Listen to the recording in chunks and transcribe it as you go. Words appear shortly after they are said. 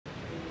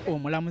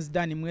Omulamuzi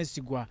Dani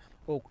Mwesigwa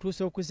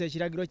okutuusa okussa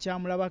ekiragiro kya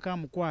Amulabyeko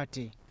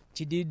Amukwate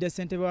kidiridde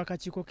ssentebe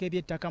w'akakiiko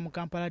k'ebyettaka mu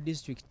Kampala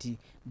District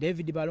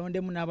David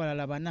Balondemu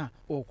n'abalala bana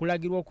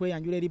okulagirwa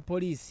okweyanjula eri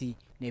poliisi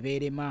ne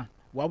beerema.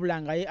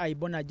 Wabula nga ye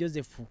Eyisizza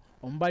Joseph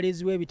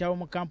omubalizi w'ebitabo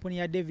mu kampuni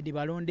ya David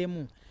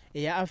Balondemu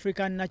eya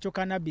African Natural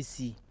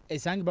Cannabis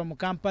esangibwa mu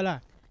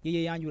Kampala ye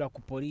yeeyanjula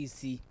ku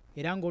poliisi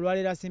era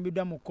ng'olwaleero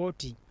asimbiddwa mu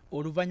kkooti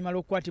oluvannyuma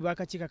lw'okukwatibwa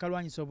akakiiko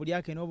akalwanyisa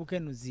obulyake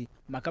n'obukenuzi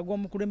maka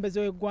g'omukulembeze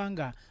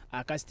w'eggwanga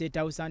aka State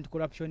House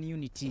Anti-Corruption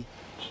Unity.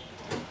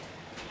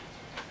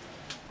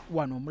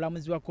 Wano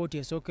omulamuzi wa kkooti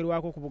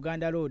esookerwako ku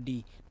Buganda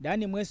Road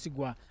Dani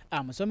Mwesigwa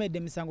amusomedde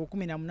emisango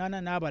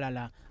 18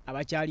 n'abalala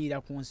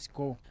abakyaliira ku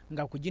nsiko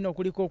nga ku gino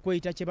kuliko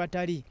okweyita kye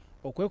batali,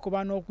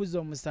 okwekuba n'okuzza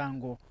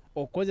omusango,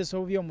 okukozesa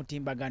obubi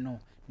omutimbagano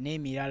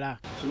n'emirala.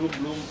 Through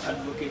Bloom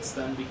Advocate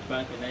Stanbic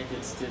Bank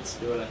United States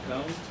dollar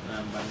account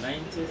number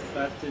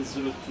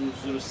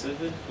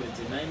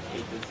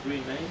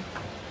 903002072983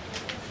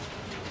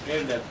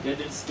 held at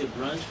Garden State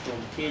branch from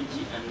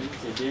KG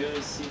Unlimited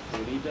LLC,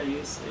 Florida,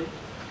 USA.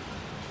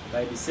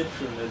 By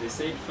deception, the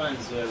said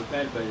funds were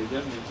required by the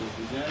government of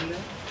Uganda,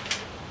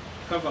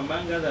 cover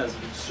among others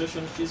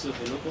registration fees of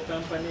the local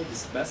company,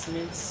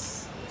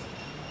 disbursements,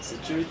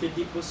 security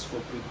deposits for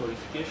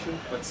pre-qualification,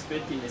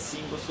 participate in a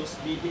single source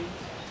bidding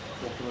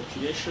for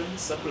procuration,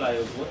 supply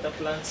of water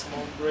plants,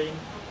 small grain,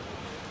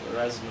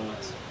 whereas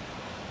not.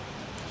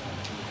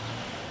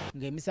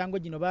 Ng'emisango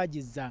gino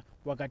baagizza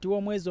wakati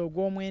w'omwezi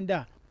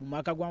ogw'omwenda mu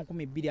mwaka gwa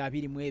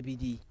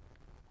 2022.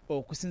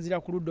 Okusinziira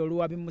ku ludda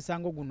oluwabi mu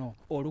musango guno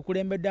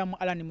olukulembeddwamu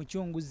Alan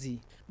Mukyunguzi,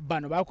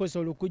 bano bakozesa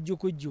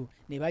olukujjukujju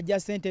ne bajja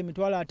ssente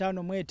emitwalo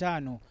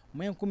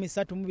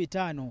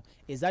 55,135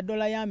 eza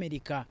dola ya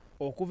Amerika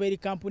okuva eri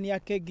kampuni ya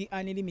KG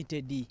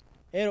Unlimited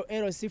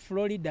LLC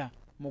Florida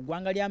mu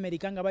ggwanga lya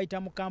Amerika nga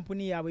bayita mu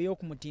kampuni yaabwe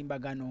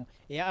y'okumutimbagano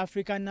eya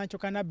African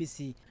Natural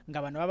Cannabis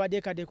nga bano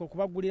babateekateeka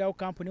okubagulirawo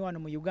kampuni wano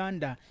mu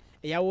Uganda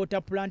eya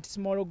water plant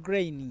small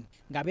grain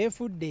nga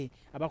beefudde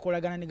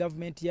abakolagana ne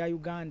gavumenti ya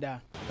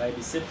Uganda. By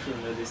deception,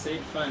 the said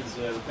funds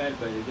were required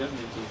by the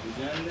government of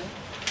Uganda,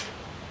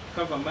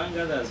 cover among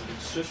others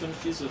registration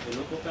fees of the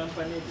local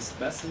company,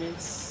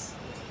 disbursements,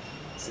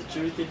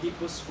 security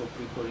deposits for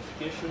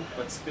pre-qualification,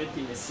 participate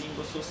in a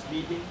single source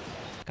bidding.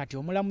 Kati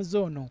omulamuzi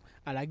ono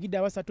alagidde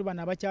abasatu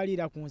bano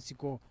abakyaliira ku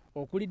nsiko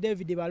okuli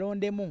David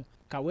Balondemu,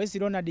 Kaweesi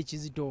Ronald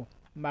Kizito,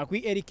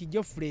 Makwi Eric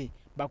Geoffrey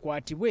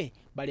bakwatibwe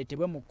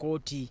baleetebwe mu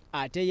kkooti.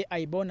 Ate ye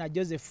Eyisizza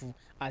Joseph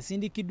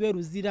asindikiddwa e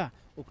Luzira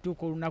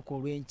okutuuka olunaku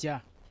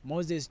olw'enkya.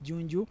 Moses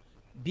Junju,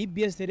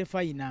 BBS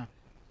Terefayina,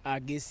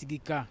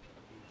 Ageesigika.